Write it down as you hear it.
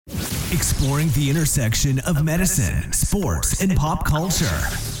Exploring the intersection of medicine, sports, and pop culture.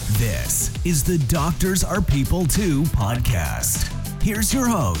 This is the Doctors Are People Too podcast. Here's your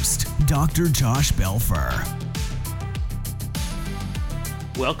host, Dr. Josh Belfer.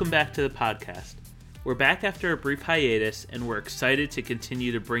 Welcome back to the podcast. We're back after a brief hiatus, and we're excited to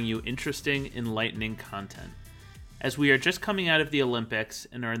continue to bring you interesting, enlightening content. As we are just coming out of the Olympics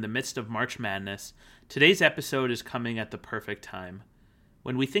and are in the midst of March Madness, today's episode is coming at the perfect time.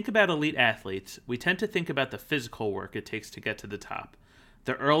 When we think about elite athletes, we tend to think about the physical work it takes to get to the top.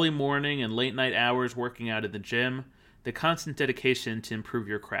 The early morning and late night hours working out in the gym, the constant dedication to improve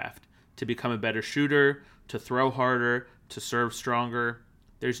your craft, to become a better shooter, to throw harder, to serve stronger.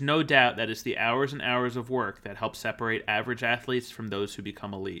 There's no doubt that it's the hours and hours of work that help separate average athletes from those who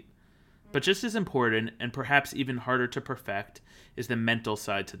become elite. But just as important, and perhaps even harder to perfect, is the mental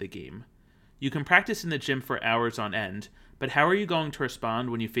side to the game. You can practice in the gym for hours on end, but how are you going to respond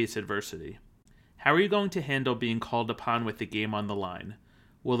when you face adversity? How are you going to handle being called upon with the game on the line?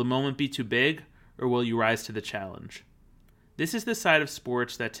 Will the moment be too big, or will you rise to the challenge? This is the side of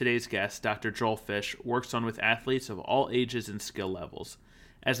sports that today's guest, Dr. Joel Fish, works on with athletes of all ages and skill levels.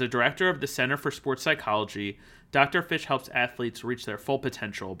 As the director of the Center for Sports Psychology, Dr. Fish helps athletes reach their full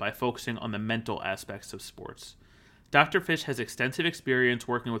potential by focusing on the mental aspects of sports. Dr. Fish has extensive experience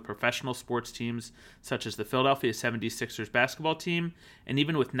working with professional sports teams such as the Philadelphia 76ers basketball team, and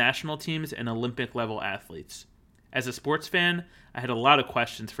even with national teams and Olympic-level athletes. As a sports fan, I had a lot of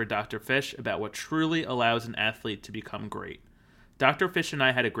questions for Dr. Fish about what truly allows an athlete to become great. Dr. Fish and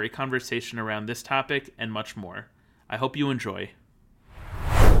I had a great conversation around this topic and much more. I hope you enjoy.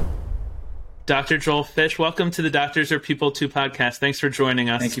 Dr. Joel Fish, welcome to the Doctors Are People Too podcast. Thanks for joining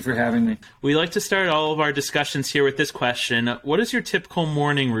us. Thank you for having me. We like to start all of our discussions here with this question. What is your typical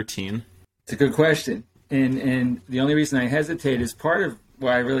morning routine? It's a good question. And the only reason I hesitate is part of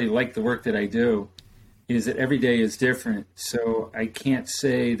why I really like the work that I do is that every day is different. So I can't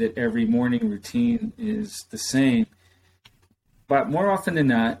say that every morning routine is the same. But more often than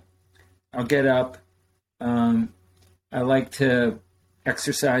not, I'll get up. I like to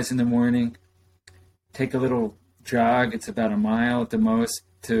exercise in the morning. Take a little jog, it's about a mile at the most,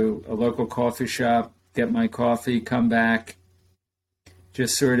 to a local coffee shop, get my coffee, come back,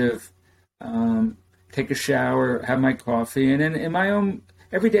 just sort of take a shower, have my coffee. And then in my own,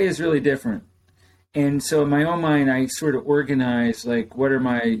 every day is really different. And so in my own mind, I sort of organize, like, what are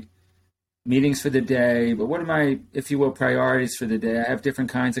my meetings for the day, but what are my, if you will, priorities for the day. I have different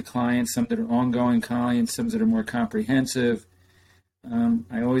kinds of clients, some that are ongoing clients, some that are more comprehensive.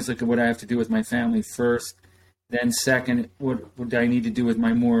 I always look at what I have to do with my family first. Then second, what do I need to do with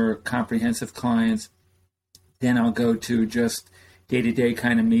my more comprehensive clients? Then I'll go to just day-to-day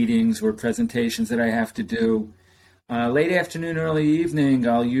kind of meetings or presentations that I have to do. Late afternoon, early evening,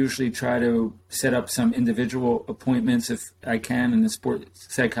 I'll usually try to set up some individual appointments if I can in the sports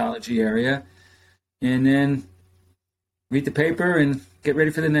psychology area. And then read the paper and get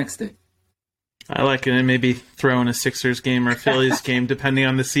ready for the next day. I like it, and maybe throw in a Sixers game or Phillies game, depending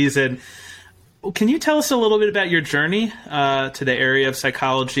on the season. Can you tell us a little bit about your journey to the area of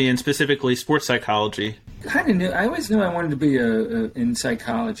psychology and specifically sports psychology? Kind of knew. I always knew I wanted to be in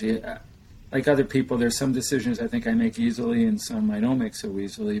psychology. Like other people, there's some decisions I think I make easily and some I don't make so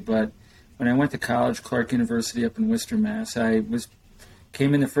easily. But when I went to college, Clark University up in Worcester, Mass.,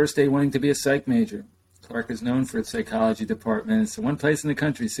 came in the first day wanting to be a psych major. Clark is known for its psychology department. It's the one place in the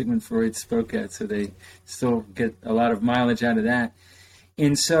country Sigmund Freud spoke at, so they still get a lot of mileage out of that.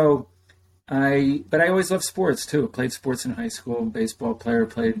 And so, but I always loved sports too. Played sports in high school, baseball player,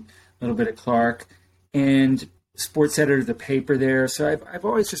 played a little bit at Clark, and sports editor of the paper there. So I've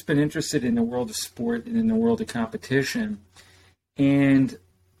always just been interested in the world of sport and in the world of competition. And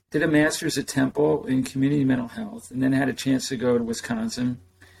did a master's at Temple in community mental health, and then had a chance to go to Wisconsin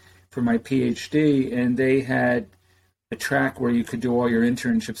for my PhD, and they had a track where you could do all your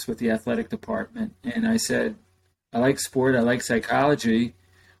internships with the athletic department. And I said, I like sport, I like psychology,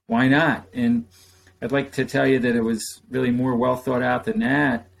 why not? And I'd like to tell you that it was really more well thought out than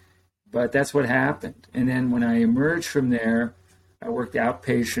that, but that's what happened. And then when I emerged from there, I worked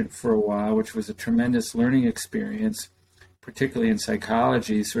outpatient for a while, which was a tremendous learning experience, particularly in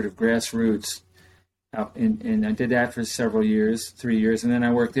psychology, sort of grassroots. And I did that for several years, 3 years, and then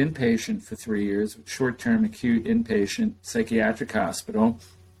I worked inpatient for 3 years, short-term acute inpatient psychiatric hospital.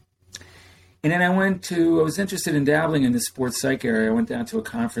 And then I was interested in dabbling in the sports psych area. I went down to a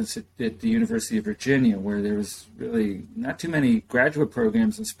conference at the University of Virginia where there was really not too many graduate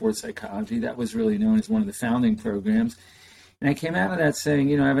programs in sports psychology. That was really known as one of the founding programs. And I came out of that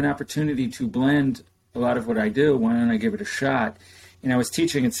saying, I have an opportunity to blend a lot of what I do. Why don't I give it a shot? And I was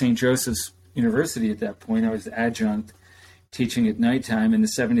teaching at St. Joseph's University at that point. I was adjunct teaching at nighttime, and the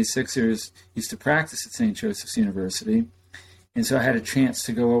 76ers used to practice at St. Joseph's University. And so I had a chance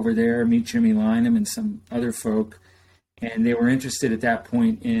to go over there, meet Jimmy Lynam and some other folk, and they were interested at that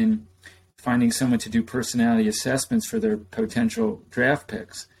point in finding someone to do personality assessments for their potential draft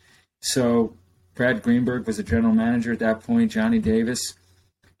picks. So Brad Greenberg was a general manager at that point, Johnny Davis.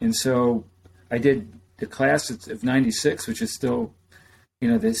 And so I did the class of 96, which is still,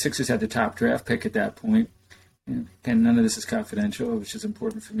 the Sixers had the top draft pick at that point. And again, none of this is confidential, which is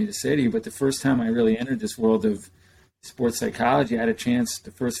important for me to say to you. But the first time I really entered this world of sports psychology, I had a chance.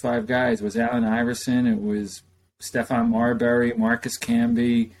 The first 5 guys was Allen Iverson. It was Stephon Marbury, Marcus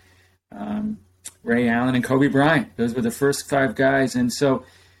Camby, Ray Allen, and Kobe Bryant. Those were the first 5 guys. And so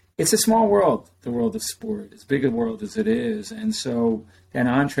it's a small world, the world of sport, as big a world as it is. And so that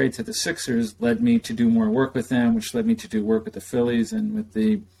entree to the Sixers led me to do more work with them, which led me to do work with the Phillies and with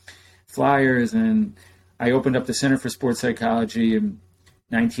the Flyers. And I opened up the Center for Sports Psychology in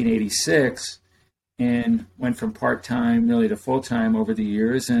 1986 and went from part-time really to full-time over the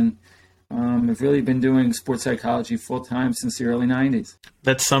years. And I've really been doing sports psychology full-time since the early 90s.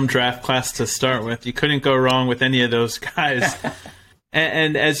 That's some draft class to start with. You couldn't go wrong with any of those guys.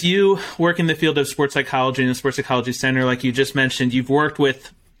 And as you work in the field of sports psychology in the Sports Psychology Center, like you just mentioned, you've worked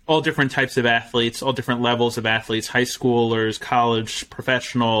with all different types of athletes, all different levels of athletes, high schoolers, college,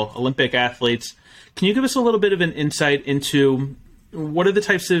 professional, Olympic athletes. Can you give us a little bit of an insight into what are the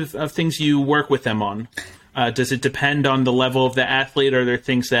types of things you work with them on? Does it depend on the level of the athlete? Are there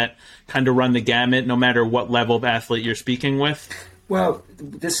things that kind of run the gamut no matter what level of athlete you're speaking with? Well,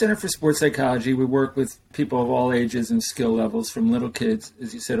 the Center for Sports Psychology, we work with people of all ages and skill levels, from little kids,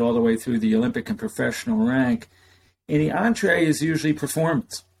 as you said, all the way through the Olympic and professional rank. And the entree is usually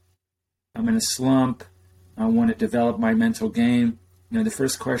performance. I'm in a slump. I want to develop my mental game. The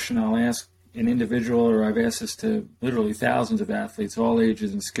first question I'll ask an individual, or I've asked this to literally thousands of athletes, all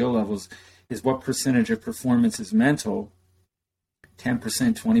ages and skill levels, is what percentage of performance is mental? 10%,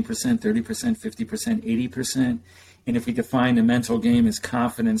 20%, 30%, 50%, 80%. And if we define the mental game as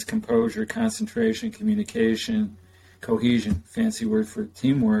confidence, composure, concentration, communication, cohesion, fancy word for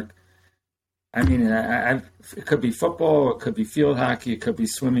teamwork, I mean, it could be football, it could be field hockey, it could be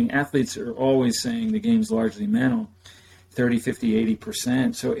swimming. Athletes are always saying the game's largely mental, 30, 50,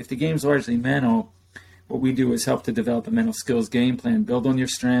 80%. So if the game's largely mental, what we do is help to develop a mental skills game plan, build on your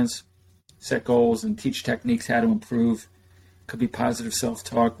strengths, set goals, and teach techniques how to improve. Could be positive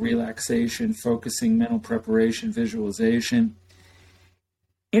self-talk, relaxation, focusing, mental preparation, visualization.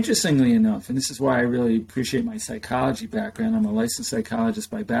 Interestingly enough, and this is why I really appreciate my psychology background, I'm a licensed psychologist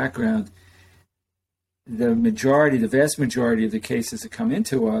by background, the vast majority of the cases that come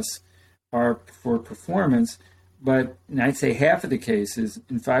into us are for performance, but I'd say half of the cases,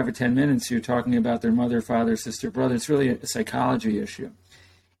 in 5 or 10 minutes, you're talking about their mother, father, sister, brother. It's really a psychology issue.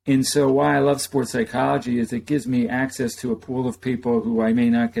 And so why I love sports psychology is it gives me access to a pool of people who I may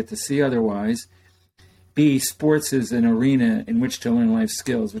not get to see otherwise. B, sports is an arena in which to learn life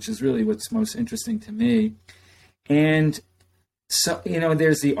skills, which is really what's most interesting to me. And so,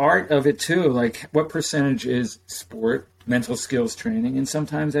 there's the art of it too, like what percentage is sport, mental skills training, and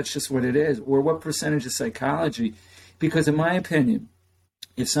sometimes that's just what it is, or what percentage is psychology. Because in my opinion,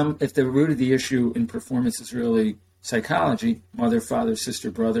 if the root of the issue in performance is really psychology, mother, father,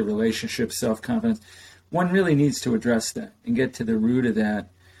 sister, brother, relationship, self-confidence, one really needs to address that and get to the root of that.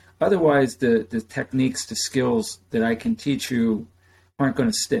 Otherwise, the techniques, the skills that I can teach you aren't going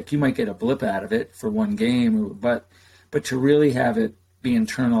to stick. You might get a blip out of it for one game, but to really have it be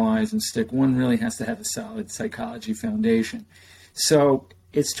internalized and stick, one really has to have a solid psychology foundation. So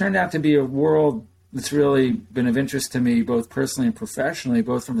it's turned out to be a world that's really been of interest to me, both personally and professionally,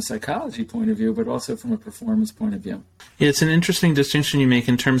 both from a psychology point of view, but also from a performance point of view. Yeah, it's an interesting distinction you make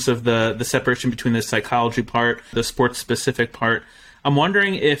in terms of the separation between the psychology part, the sports-specific part. I'm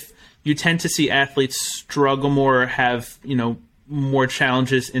wondering if you tend to see athletes struggle more, have, more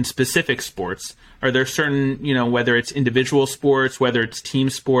challenges in specific sports. Are there certain, whether it's individual sports, whether it's team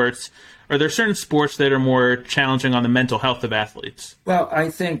sports, are there certain sports that are more challenging on the mental health of athletes? Well, I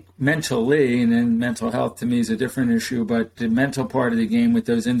think mentally, and then mental health to me is a different issue, but the mental part of the game with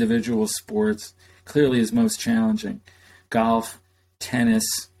those individual sports clearly is most challenging. Golf,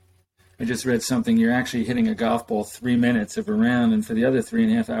 tennis. I just read something, you're actually hitting a golf ball 3 minutes of a round, and for the other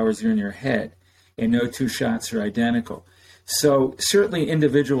 3.5 hours, you're in your head, and no two shots are identical. So certainly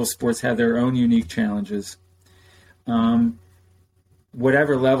individual sports have their own unique challenges.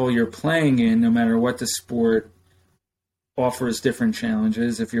 Whatever level you're playing in, no matter what the sport, offers different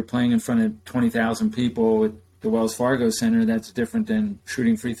challenges. If you're playing in front of 20,000 people, the Wells Fargo Center. That's different than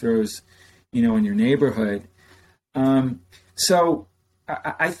shooting free throws, in your neighborhood. So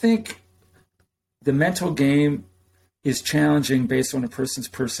I think the mental game is challenging based on a person's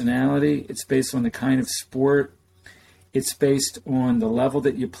personality. It's based on the kind of sport. It's based on the level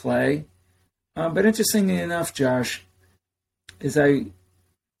that you play. But interestingly enough, Josh, as I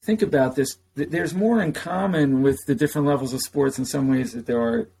think about this, there's more in common with the different levels of sports in some ways that there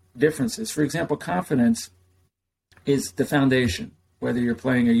are differences. For example, confidence is the foundation, whether you're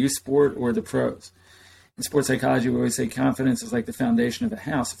playing a youth sport or the pros. In sports psychology, we always say confidence is like the foundation of a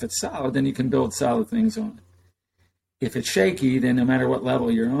house. If it's solid, then you can build solid things on it. If it's shaky, then no matter what level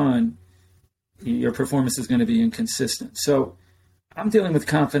you're on, your performance is going to be inconsistent. So I'm dealing with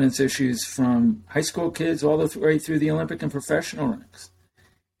confidence issues from high school kids all the way through the Olympic and professional ranks.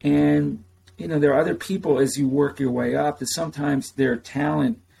 And, there are other people as you work your way up that sometimes their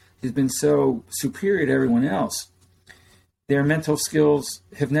talent has been so superior to everyone else. Their mental skills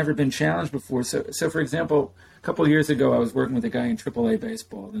have never been challenged before. So for example, a couple of years ago, I was working with a guy in AAA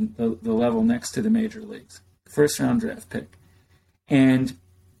baseball, the level next to the major leagues, first-round draft pick. And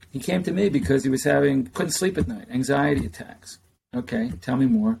he came to me because he couldn't sleep at night, anxiety attacks. Okay, tell me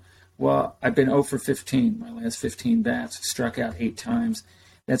more. Well, I've been 0 for 15, my last 15 bats, struck out 8 times.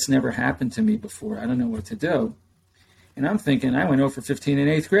 That's never happened to me before. I don't know what to do. And I'm thinking, I went 0 for 15 in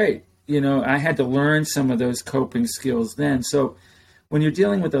 8th grade. I had to learn some of those coping skills then. So when you're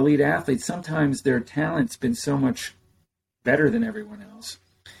dealing with elite athletes, sometimes their talent's been so much better than everyone else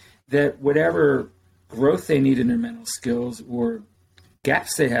that whatever growth they need in their mental skills or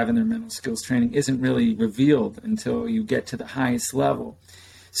gaps they have in their mental skills training isn't really revealed until you get to the highest level.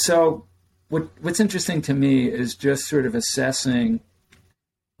 So what's interesting to me is just sort of assessing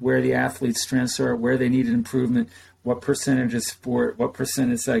where the athlete's strengths are, where they need an improvement, what percentage is sport, what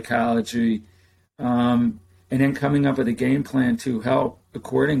percent is psychology, and then coming up with a game plan to help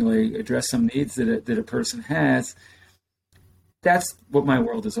accordingly address some needs that a person has. That's what my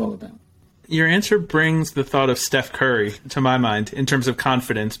world is all about. Your answer brings the thought of Steph Curry to my mind in terms of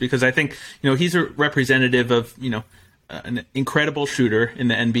confidence, because I think, he's a representative of, an incredible shooter in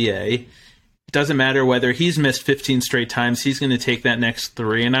the NBA. It doesn't matter whether he's missed 15 straight times, he's going to take that next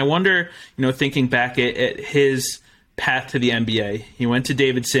 3. And I wonder, thinking back at his path to the NBA, he went to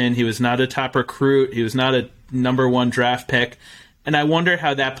Davidson. He was not a top recruit. He was not a number 1 draft pick. And I wonder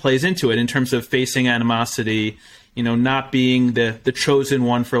how that plays into it in terms of facing animosity, not being the chosen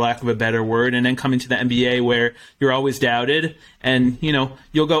one, for lack of a better word, and then coming to the NBA where you're always doubted and,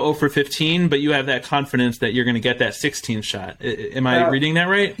 you'll go 0 for 15, but you have that confidence that you're going to get that 16 shot. Am I reading that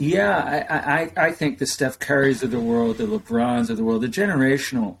right? Yeah, I think the Steph Currys of the world, the LeBrons of the world, the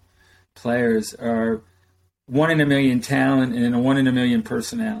generational players are 1 in a million talent and a 1 in a million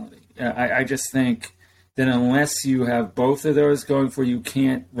personality. I just think that unless you have both of those going for you,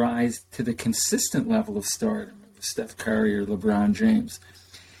 can't rise to the consistent level of stardom of Steph Curry or LeBron James.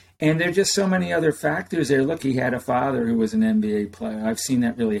 And there are just so many other factors there. Look, he had a father who was an NBA player. I've seen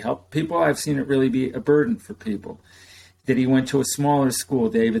that really help people. I've seen it really be a burden for people. That he went to a smaller school,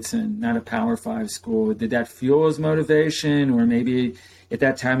 Davidson, not a Power 5 school. Did that fuel his motivation? Or maybe at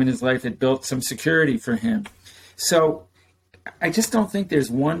that time in his life it built some security for him. So I just don't think there's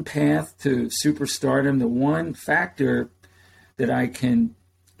one path to superstardom. The one factor that I can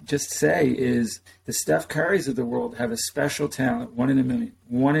just say is the Steph Currys of the world have a special talent, 1 in a million,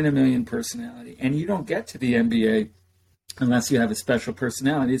 1 in a million personality. And you don't get to the NBA unless you have a special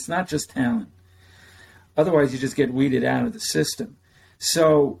personality. It's not just talent. Otherwise, you just get weeded out of the system.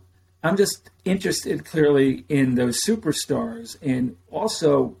 So I'm just interested clearly in those superstars. And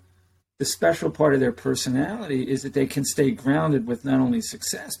also the special part of their personality is that they can stay grounded with not only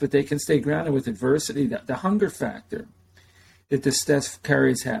success, but they can stay grounded with adversity, the hunger factor that the Steph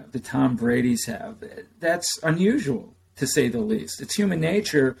Currys have, the Tom Bradys have. That's unusual, to say the least. It's human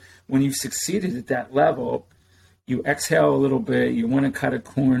nature when you've succeeded at that level. You exhale a little bit, you want to cut a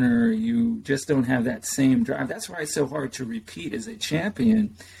corner, you just don't have that same drive. That's why it's so hard to repeat as a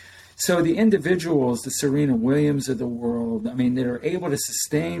champion. So the individuals, the Serena Williams of the world, that are able to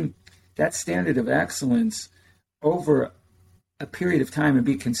sustain that standard of excellence over a period of time and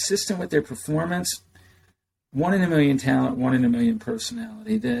be consistent with their performance, 1 in a million talent, 1 in a million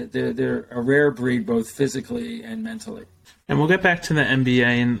personality. They're a rare breed, both physically and mentally. And we'll get back to the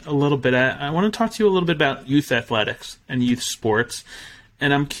NBA in a little bit. I want to talk to you a little bit about youth athletics and youth sports.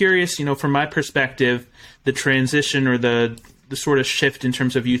 And I'm curious, from my perspective, the transition or the sort of shift in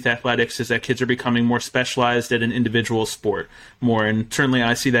terms of youth athletics is that kids are becoming more specialized at an individual sport more. And certainly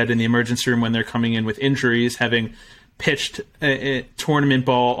I see that in the emergency room when they're coming in with injuries, having pitched tournament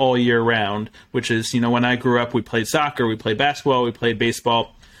ball all year round, which is, when I grew up, we played soccer, we played basketball, we played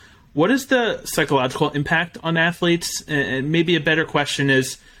baseball. What is the psychological impact on athletes? And maybe a better question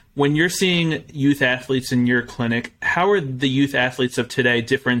is, when you're seeing youth athletes in your clinic, how are the youth athletes of today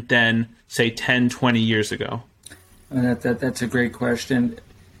different than, say, 10, 20 years ago? That's a great question.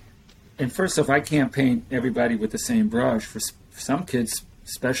 And first off, I can't paint everybody with the same brush. For some kids,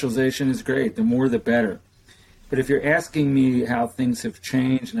 specialization is great. The more, the better. But if you're asking me how things have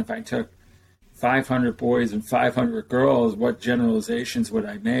changed, and if I took 500 boys and 500 girls, what generalizations would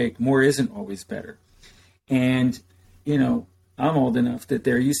I make? More isn't always better. And, I'm old enough that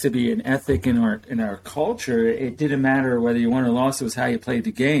there used to be an ethic in our culture. It didn't matter whether you won or lost, it was how you played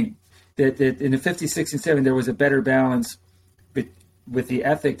the game. That in the 50s, 60s, and 70s, there was a better balance with the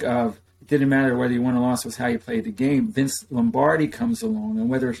ethic of it didn't matter whether you won or lost, it was how you played the game. Vince Lombardi comes along, and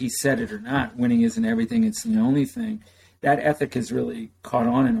whether he said it or not, winning isn't everything, it's the only thing. That ethic has really caught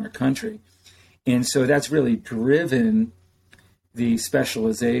on in our country. And so that's really driven the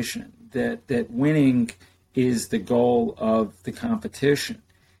specialization, that winning is the goal of the competition.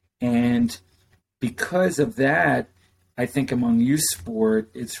 And because of that, I think among youth sport,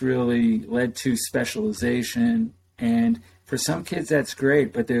 it's really led to specialization. And for some kids, that's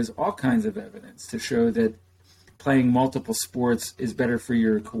great, but there's all kinds of evidence to show that playing multiple sports is better for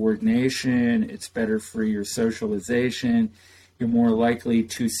your coordination, it's better for your socialization, you're more likely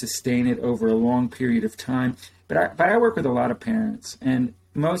to sustain it over a long period of time. But I work with a lot of parents, and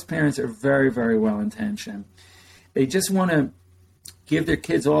most parents are very, very well-intentioned. They just want to give their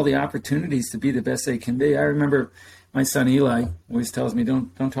kids all the opportunities to be the best they can be. I remember my son Eli always tells me,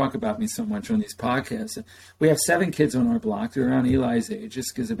 don't talk about me so much on these podcasts. We have 7 kids on our block. They're around Eli's age,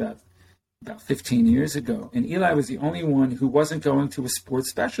 just because about 15 years ago. And Eli was the only one who wasn't going to a sports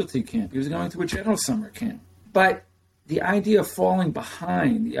specialty camp. He was going to a general summer camp. But the idea of falling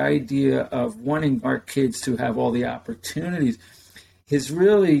behind, the idea of wanting our kids to have all the opportunities has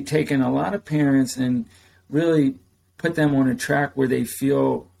really taken a lot of parents and really put them on a track where they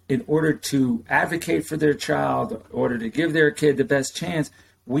feel in order to advocate for their child, in order to give their kid the best chance,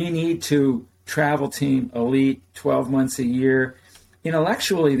 we need to travel team elite 12 months a year.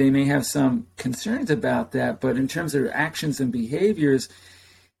 Intellectually, they may have some concerns about that, but in terms of their actions and behaviors,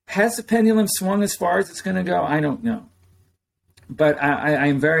 has the pendulum swung as far as it's going to go? I don't know. But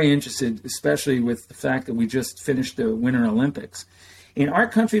I'm very interested, especially with the fact that we just finished the Winter Olympics. And our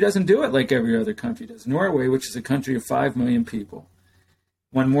country doesn't do it like every other country does. Norway, which is a country of 5 million people,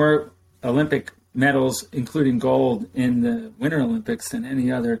 won more Olympic medals, including gold, in the Winter Olympics than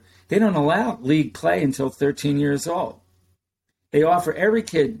any other. They don't allow league play until 13 years old. They offer every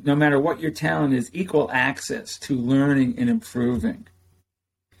kid, no matter what your talent is, equal access to learning and improving.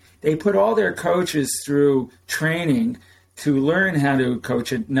 They put all their coaches through training to learn how to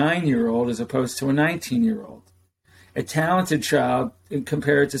coach a 9-year-old as opposed to a 19-year-old. A talented child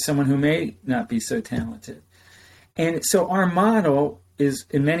compared to someone who may not be so talented. And so our model is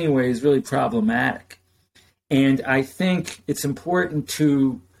in many ways really problematic. And I think it's important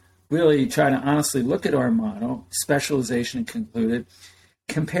to really try to honestly look at our model, specialization included,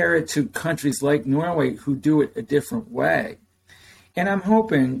 compare it to countries like Norway who do it a different way. And I'm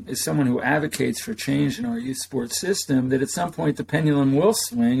hoping, as someone who advocates for change in our youth sports system, that at some point the pendulum will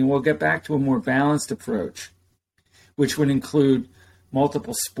swing and we'll get back to a more balanced approach, which would include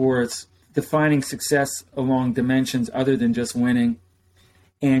multiple sports, defining success along dimensions other than just winning,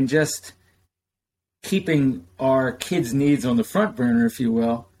 and just keeping our kids' needs on the front burner, if you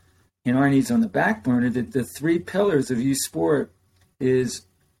will, and our needs on the back burner. That the 3 pillars of youth sport is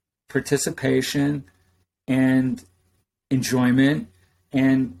participation and enjoyment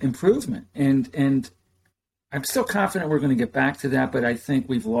and improvement. And I'm still confident we're going to get back to that, but I think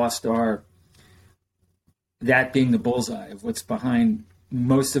we've lost that being the bullseye of what's behind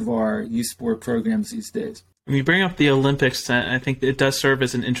most of our youth sport programs these days. When you bring up the Olympics, I think it does serve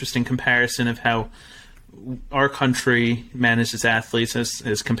as an interesting comparison of how our country manages athletes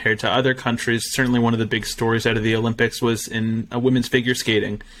as compared to other countries. Certainly one of the big stories out of the Olympics was in women's figure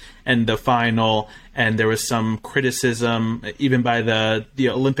skating and the final, and there was some criticism even by the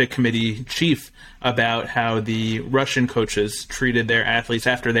Olympic Committee chief about how the Russian coaches treated their athletes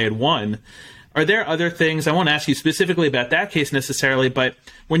after they had won. Are there other things? I won't ask you specifically about that case necessarily, but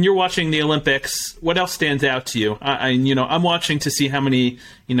when you're watching the Olympics, what else stands out to you? I'm watching to see how many,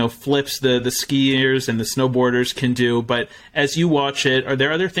 flips the skiers and the snowboarders can do. But as you watch it, are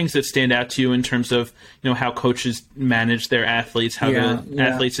there other things that stand out to you in terms of, how coaches manage their athletes, how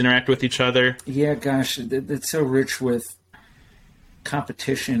athletes interact with each other? Yeah, gosh, it's so rich with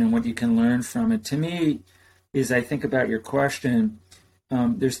competition and what you can learn from it. To me, is I think about your question.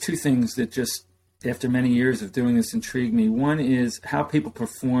 There's two things that just, after many years of doing this, intrigue me. One is how people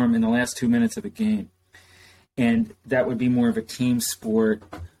perform in the last 2 minutes of a game. And that would be more of a team sport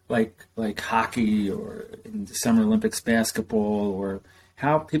like hockey, or in the Summer Olympics basketball, or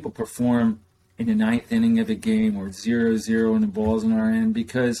how people perform in the ninth inning of a game, or 0-0 and the ball's in our end.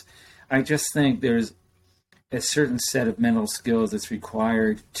 Because I just think there's a certain set of mental skills that's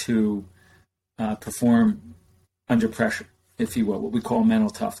required to perform under pressure, if you will, what we call mental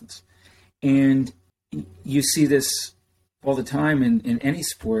toughness. And you see this all the time in any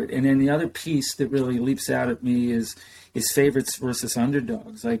sport. And then the other piece that really leaps out at me is favorites versus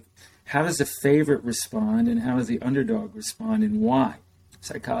underdogs. Like, how does the favorite respond and how does the underdog respond, and why?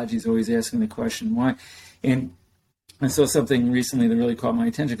 Psychology is always asking the question, why? And I saw something recently that really caught my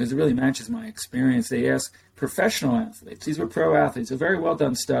attention because it really matches my experience. They asked professional athletes, these were pro athletes, a very well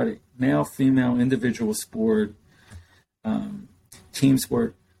done study, male, female, individual sport, team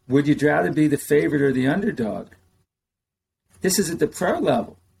sport. Would you rather be the favorite or the underdog? This is at the pro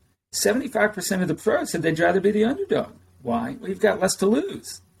level. 75% of the pros said they'd rather be the underdog. Why? Well, you've got less to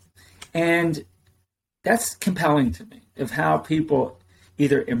lose. And that's compelling to me, of how people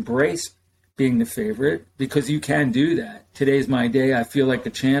either embrace being the favorite, because you can do that. Today's my day. I feel like a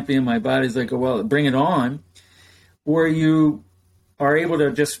champion. My body's like, oh, well, bring it on. Or you are able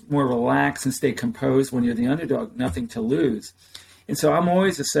to just more relax and stay composed when you're the underdog, nothing to lose. And so I'm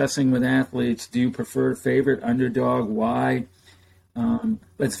always assessing with athletes, do you prefer favorite, underdog? Why?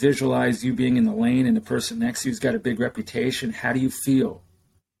 Let's visualize you being in the lane and the person next to you's got a big reputation. How do you feel?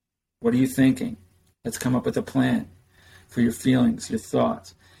 What are you thinking? Let's come up with a plan for your feelings, your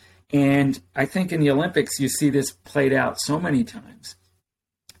thoughts. And I think in the Olympics, you see this played out so many times.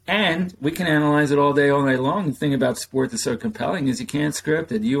 And we can analyze it all day, all night long. The thing about sport that's so compelling is you can't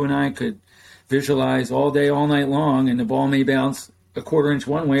script it. You and I could visualize all day, all night long, and the ball may bounce a quarter inch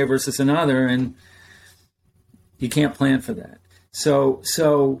one way versus another, and you can't plan for that. So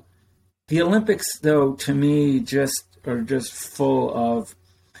the Olympics, though, to me, are just full of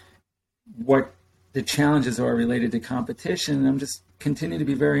what the challenges are related to competition. And I'm just continue to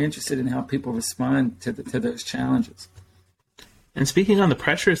be very interested in how people respond to those challenges. And speaking on the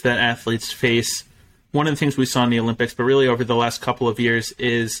pressures that athletes face, one of the things we saw in the Olympics, but really over the last couple of years,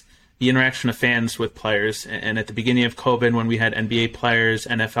 is the interaction of fans with players. And at the beginning of COVID, when we had NBA players,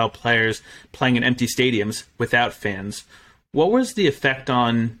 NFL players playing in empty stadiums without fans, what was the effect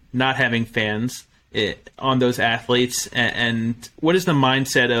on not having fans on those athletes? And what is the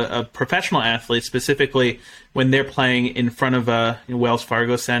mindset of professional athletes, specifically when they're playing in front of a Wells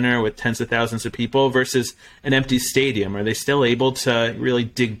Fargo Center with tens of thousands of people versus an empty stadium? Are they still able to really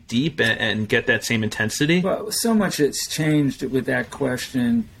dig deep and get that same intensity? Well, so much has changed with that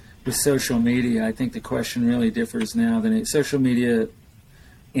question with social media. I think the question really differs now than social media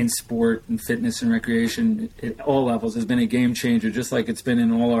in sport and fitness and recreation at all levels has been a game changer, just like it's been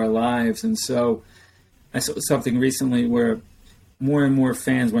in all our lives. And so I saw something recently where more and more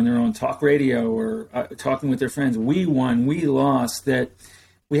fans, when they're on talk radio or talking with their friends, we won, we lost, that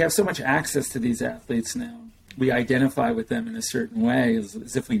we have so much access to these athletes now. We identify with them in a certain way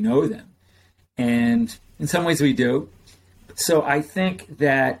as if we know them. And in some ways we do. So I think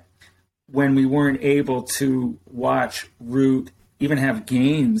that when we weren't able to watch, root, even have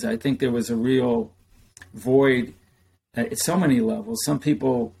games, I think there was a real void at so many levels. Some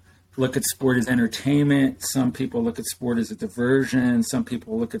people look at sport as entertainment. Some people look at sport as a diversion. Some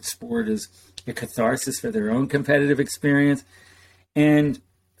people look at sport as a catharsis for their own competitive experience. And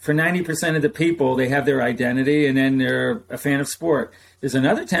for 90% of the people, they have their identity and then they're a fan of sport. There's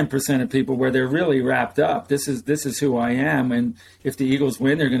another 10% of people where they're really wrapped up. This is who I am. And if the Eagles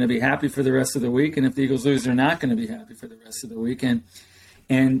win, they're going to be happy for the rest of the week. And if the Eagles lose, they're not going to be happy for the rest of the week.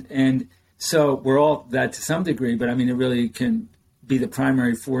 And so we're all that to some degree, but I mean, it really can be the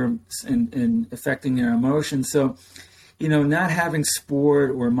primary forms in affecting their emotions. So, not having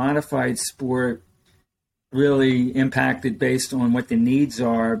sport or modified sport really impacted based on what the needs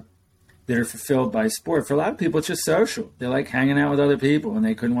are that are fulfilled by sport. For a lot of people, it's just social. They like hanging out with other people, and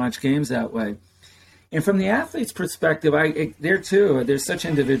they couldn't watch games that way. And from the athlete's perspective, there too, there's such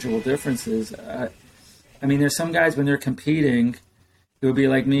individual differences. There's some guys when they're competing, it would be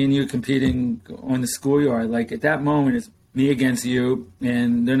like me and you competing on the schoolyard. Like at that moment, it's me against you,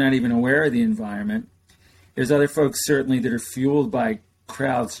 and they're not even aware of the environment. There's other folks certainly that are fueled by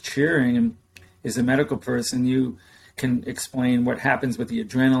crowds cheering, and as a medical person, you can explain what happens with the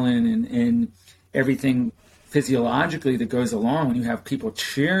adrenaline and everything physiologically that goes along when you have people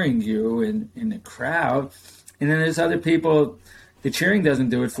cheering you in the crowd. And then there's other people, the cheering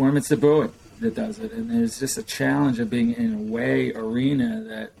doesn't do it for them, it's the booing. that does it. And there's just a challenge of being in a way arena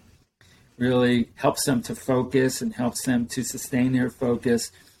that really helps them to focus and helps them to sustain their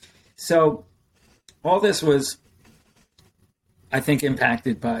focus. So all this was, I think,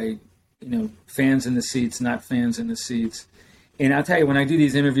 impacted by, fans in the seats, not fans in the seats. And I'll tell you, when I do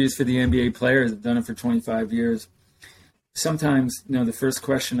these interviews for the NBA players, I've done it for 25 years, sometimes, the first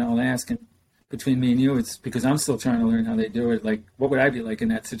question I'll ask, and between me and you, it's because I'm still trying to learn how they do it. Like, what would I be like in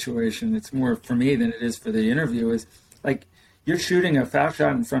that situation? It's more for me than it is for the interview. Is like, you're shooting a foul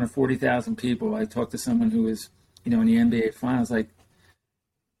shot in front of 40,000 people. I talked to someone who was, in the NBA finals, like,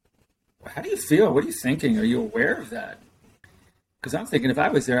 how do you feel? What are you thinking? Are you aware of that? Because I'm thinking if I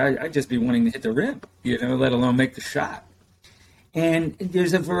was there, I'd just be wanting to hit the rim, let alone make the shot. And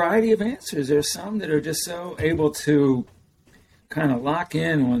there's a variety of answers. There's some that are just so able to kind of lock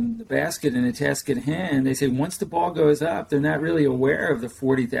in on the basket and the task at hand. They say once the ball goes up, they're not really aware of the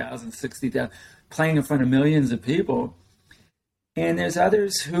 40,000, 60,000, playing in front of millions of people. And there's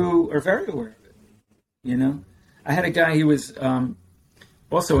others who are very aware of it, I had a guy, he was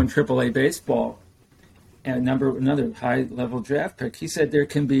also in AAA baseball, and another high-level draft pick. He said there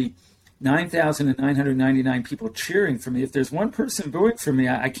can be 9,999 people cheering for me. If there's one person booing for me,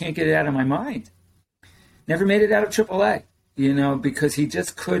 I can't get it out of my mind. Never made it out of AAA, because he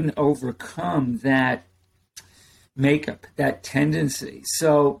just couldn't overcome that makeup, that tendency.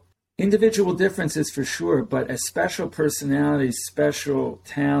 So individual differences for sure, but a special personality, special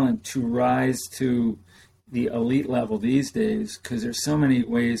talent to rise to the elite level these days, because there's so many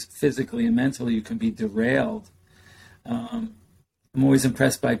ways physically and mentally you can be derailed. I'm always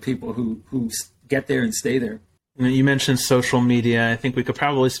impressed by people who get there and stay there. You mentioned social media. I think we could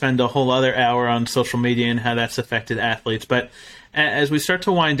probably spend a whole other hour on social media and how that's affected athletes. But as we start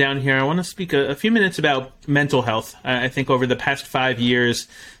to wind down here, I want to speak a few minutes about mental health. I think over the past 5 years,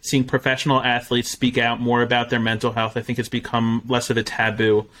 seeing professional athletes speak out more about their mental health, I think it's become less of a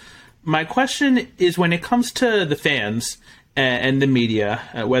taboo. My question is, when it comes to the fans and the media,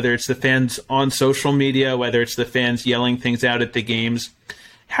 whether it's the fans on social media, whether it's the fans yelling things out at the games,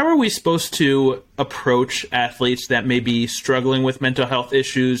 how are we supposed to approach athletes that may be struggling with mental health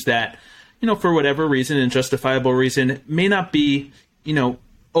issues that, for whatever reason and justifiable reason, may not be,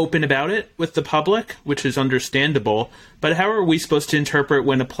 open about it with the public, which is understandable, but how are we supposed to interpret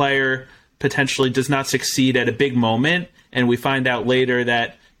when a player potentially does not succeed at a big moment and we find out later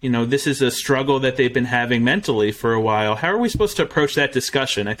that this is a struggle that they've been having mentally for a while? How are we supposed to approach that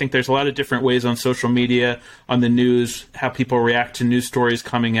discussion? I think there's a lot of different ways on social media, on the news, how people react to news stories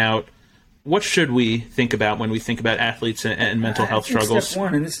coming out. What should we think about when we think about athletes and mental health struggles? Step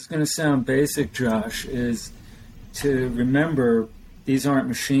one, and this is going to sound basic, Josh, is to remember these aren't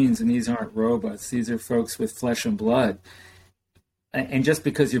machines and these aren't robots. These are folks with flesh and blood. And just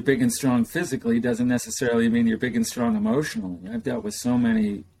because you're big and strong physically doesn't necessarily mean you're big and strong emotionally. I've dealt with so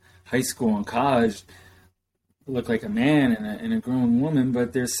many high school and college who look like a man and a grown woman,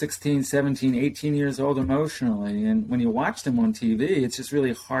 but they're 16, 17, 18 years old emotionally. And when you watch them on TV, it's just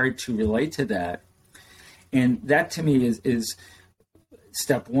really hard to relate to that. And that to me is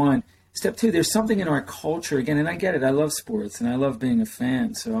step one. Step two, there's something in our culture, again, and I get it, I love sports and I love being a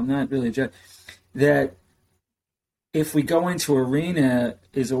fan, so I'm not really that if we go into arena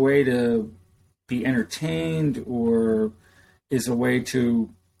is a way to be entertained or is a way to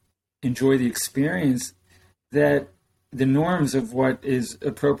enjoy the experience, that the norms of what is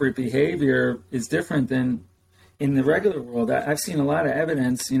appropriate behavior is different than in the regular world. I've seen a lot of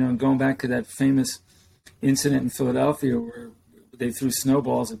evidence, going back to that famous incident in Philadelphia where they threw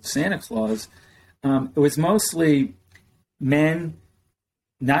snowballs at Santa Claus. It was mostly men,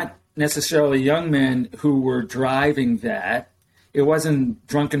 not necessarily young men, who were driving that. It wasn't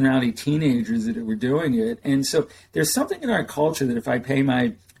drunken, rowdy teenagers that were doing it. And so there's something in our culture that if I pay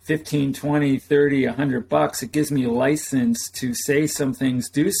my 15, 20, 30, $100, it gives me a license to say some things,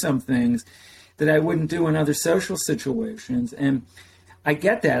 do some things that I wouldn't do in other social situations. And I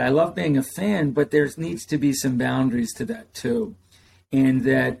get that. I love being a fan, but there needs to be some boundaries to that too. And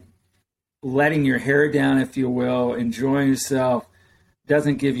that letting your hair down, if you will, enjoying yourself,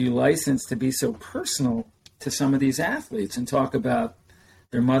 doesn't give you license to be so personal to some of these athletes and talk about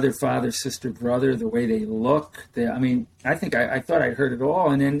their mother, father, sister, brother, the way they look. I think I thought I heard it all.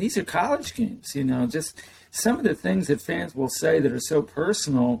 And then these are college games, just some of the things that fans will say that are so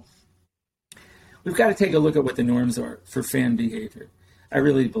personal. We've got to take a look at what the norms are for fan behavior. I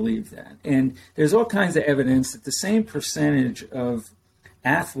really believe that. And there's all kinds of evidence that the same percentage of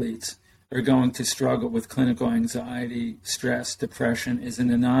athletes are going to struggle with clinical anxiety, stress, depression is in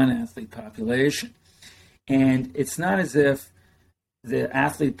the non-athlete population. And it's not as if the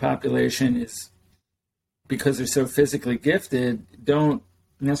athlete population is, because they're so physically gifted, don't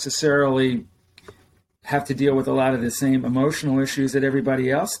necessarily have to deal with a lot of the same emotional issues that everybody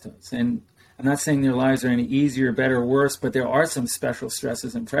else does. And I'm not saying their lives are any easier, better, or worse, but there are some special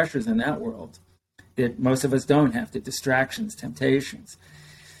stresses and pressures in that world that most of us don't have, the distractions, temptations.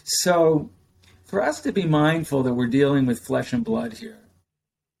 So for us to be mindful that we're dealing with flesh and blood here,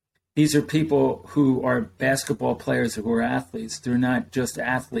 these are people who are basketball players, who are athletes. They're not just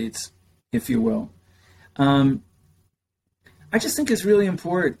athletes, if you will. I just think it's really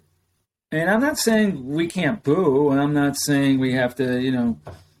important. And I'm not saying we can't boo, and I'm not saying we have to,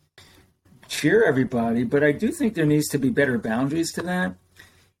 cheer everybody, but I do think there needs to be better boundaries to that.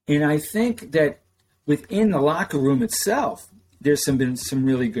 And I think that within the locker room itself, there's been some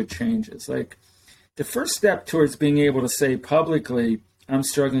really good changes. Like the first step towards being able to say publicly, I'm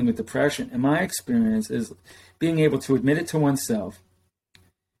struggling with depression, in my experience, is being able to admit it to oneself,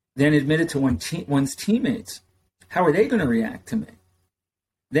 then admit it to one's teammates. How are they going to react to me?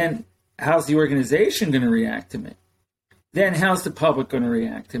 Then how's the organization going to react to me? Then how's the public going to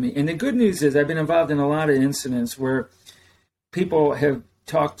react to me? And the good news is I've been involved in a lot of incidents where people have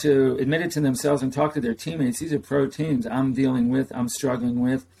admitted to themselves and talked to their teammates. These are pro teams I'm struggling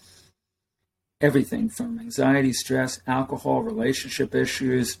with. Everything from anxiety, stress, alcohol, relationship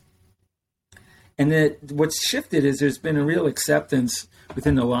issues. And what's shifted is there's been a real acceptance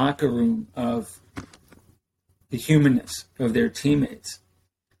within the locker room of the humanness of their teammates.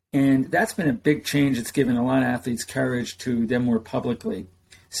 And that's been a big change. It's given a lot of athletes courage to then more publicly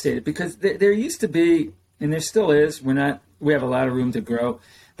state it. Because there used to be, and there still is, we have a lot of room to grow.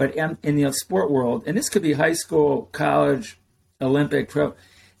 But in the sport world, and this could be high school, college, Olympic, pro,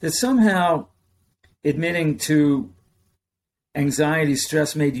 that somehow admitting to anxiety,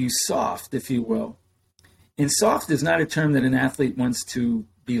 stress made you soft, if you will. And soft is not a term that an athlete wants to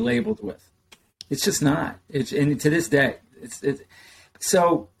be labeled with. It's just not. And to this day.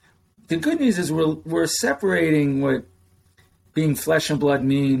 So the good news is we're separating what being flesh and blood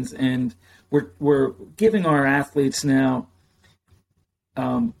means, and we're giving our athletes now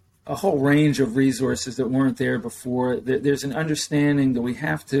a whole range of resources that weren't there before. There's an understanding that we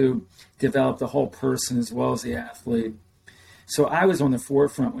have to develop the whole person as well as the athlete. So I was on the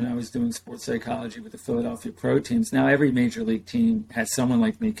forefront when I was doing sports psychology with the Philadelphia Pro teams. Now every major league team has someone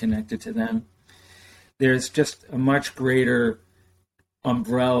like me connected to them. There's just a much greater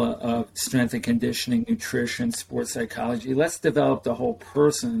umbrella of strength and conditioning, nutrition, sports psychology. Let's develop the whole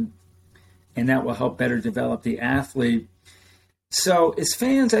person, and that will help better develop the athlete. So as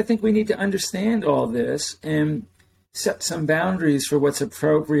fans, I think we need to understand all this and set some boundaries for what's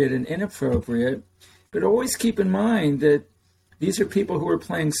appropriate and inappropriate, but always keep in mind that these are people who are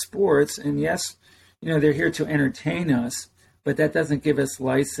playing sports, and yes, they're here to entertain us, but that doesn't give us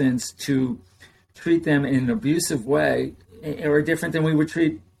license to treat them in an abusive way or different than we would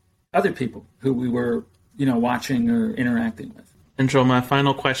treat other people who we were, watching or interacting with. And Joel, my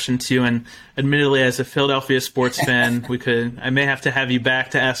final question to you, and admittedly as a Philadelphia sports fan, I may have to have you back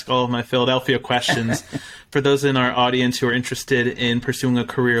to ask all of my Philadelphia questions. For those in our audience who are interested in pursuing a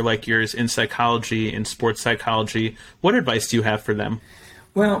career like yours in psychology and sports psychology, what advice do you have for them?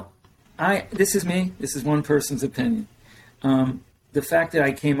 Well, this is me. This is one person's opinion. The fact that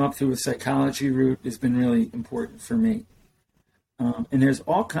I came up through a psychology route has been really important for me. And there's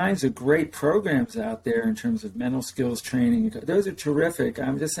all kinds of great programs out there in terms of mental skills training. Those are terrific.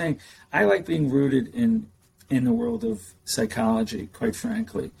 I'm just saying, I like being rooted in the world of psychology, quite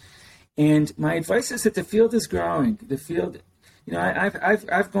frankly. And my advice is that the field is growing. The field,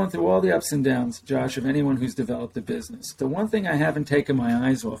 I've gone through all the ups and downs, Josh, of anyone who's developed a business. The one thing I haven't taken my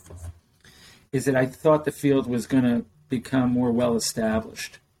eyes off of is that I thought the field was going to become more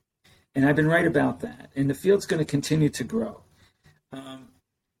well-established. And I've been right about that. And the field's going to continue to grow.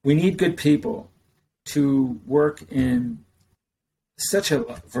 We need good people to work in such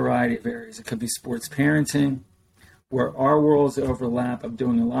a variety of areas. It could be sports parenting, where our worlds overlap. I'm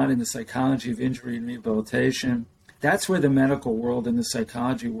doing a lot in the psychology of injury and rehabilitation. That's where the medical world and the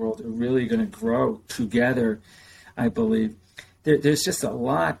psychology world are really going to grow together, I believe. There's just a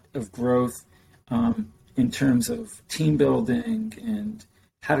lot of growth in terms of team building and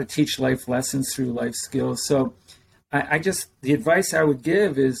how to teach life lessons through life skills. So the advice I would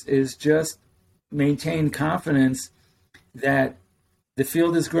give is just maintain confidence that the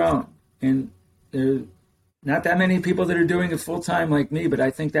field is growing. And there are not that many people that are doing it full-time like me, but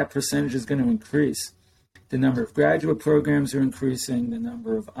I think that percentage is going to increase. The number of graduate programs are increasing, the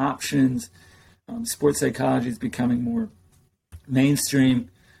number of options. Sports psychology is becoming more mainstream,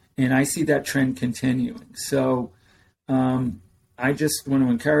 and I see that trend continuing. So I just want to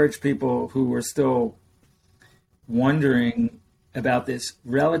encourage people who are still wondering about this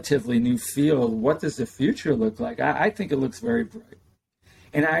relatively new field. What does the future look like? I think it looks very bright.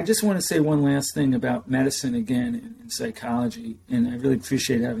 And I just want to say one last thing about medicine again and psychology. And I really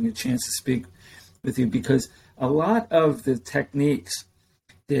appreciate having a chance to speak with you, because a lot of the techniques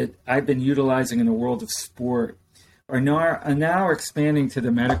that I've been utilizing in the world of sport are now expanding to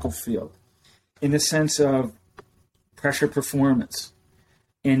the medical field in the sense of pressure performance,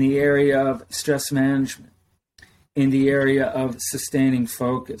 in the area of stress management, in the area of sustaining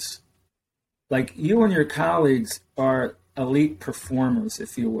focus. Like, you and your colleagues are elite performers,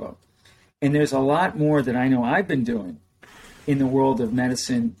 if you will. And there's a lot more that I know I've been doing in the world of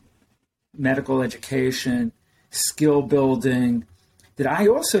medicine, medical education, skill building, that I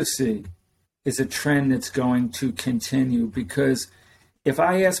also see is a trend that's going to continue. Because if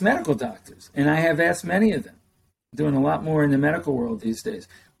I ask medical doctors, and I have asked many of them, doing a lot more in the medical world these days,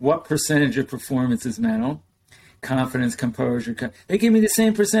 what percentage of performance is mental? Confidence, composure. They give me the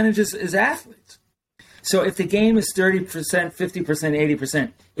same percentages as athletes. So if the game is 30%, 50%,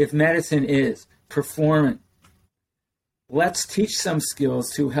 80%, if medicine is performant, let's teach some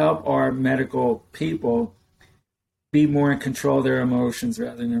skills to help our medical people be more in control of their emotions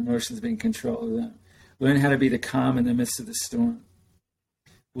rather than their emotions being in control of them. Learn how to be the calm in the midst of the storm.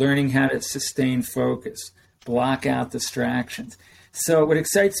 Learning how to sustain focus, block out distractions. So what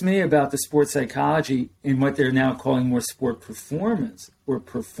excites me about the sports psychology and what they're now calling more sport performance or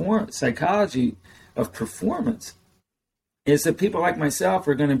psychology of performance is that people like myself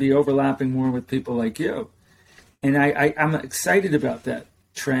are going to be overlapping more with people like you. And I'm excited about that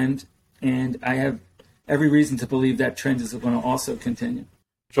trend, and I have every reason to believe that trend is going to also continue.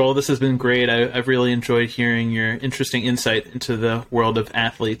 Joel, this has been great. I've really enjoyed hearing your interesting insight into the world of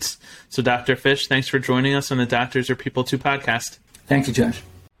athletes. So, Dr. Fish, thanks for joining us on the Doctors Are People Too podcast. Thank you, Josh.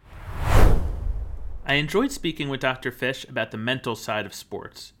 I enjoyed speaking with Dr. Fish about the mental side of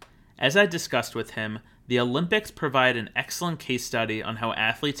sports. As I discussed with him, the Olympics provide an excellent case study on how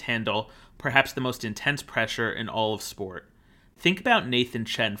athletes handle perhaps the most intense pressure in all of sport. Think about Nathan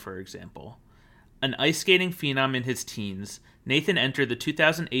Chen, for example. An ice skating phenom in his teens, Nathan entered the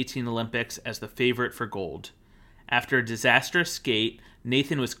 2018 Olympics as the favorite for gold. After a disastrous skate,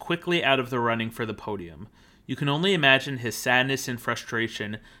 Nathan was quickly out of the running for the podium. You can only imagine his sadness and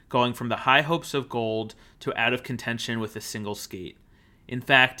frustration going from the high hopes of gold to out of contention with a single skate. In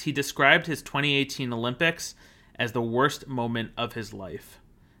fact, he described his 2018 Olympics as the worst moment of his life.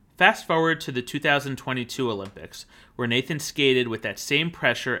 Fast forward to the 2022 Olympics, where Nathan skated with that same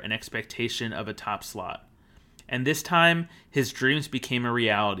pressure and expectation of a top slot. And this time, his dreams became a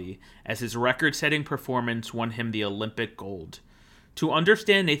reality, as his record-setting performance won him the Olympic gold. To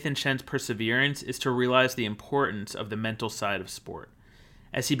understand Nathan Chen's perseverance is to realize the importance of the mental side of sport.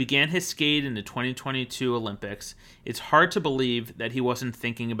 As he began his skate in the 2022 Olympics, it's hard to believe that he wasn't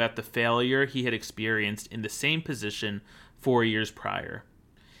thinking about the failure he had experienced in the same position 4 years prior.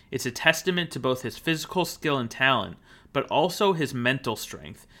 It's a testament to both his physical skill and talent, but also his mental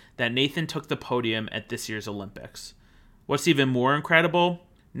strength, that Nathan took the podium at this year's Olympics. What's even more incredible,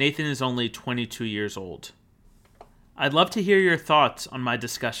 Nathan is only 22 years old. I'd love to hear your thoughts on my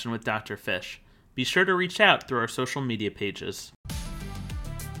discussion with Dr. Fish. Be sure to reach out through our social media pages.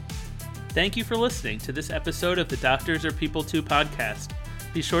 Thank you for listening to this episode of the Doctors Are People Too podcast.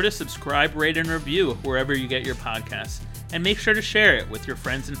 Be sure to subscribe, rate, and review wherever you get your podcasts, and make sure to share it with your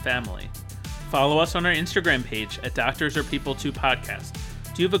friends and family. Follow us on our Instagram page at Doctors Are People Too podcast.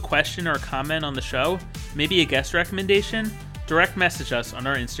 Do you have a question or a comment on the show? Maybe a guest recommendation? Direct message us on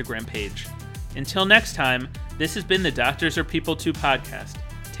our Instagram page. Until next time, this has been the Doctors Are People Too podcast.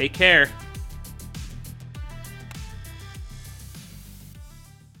 Take care.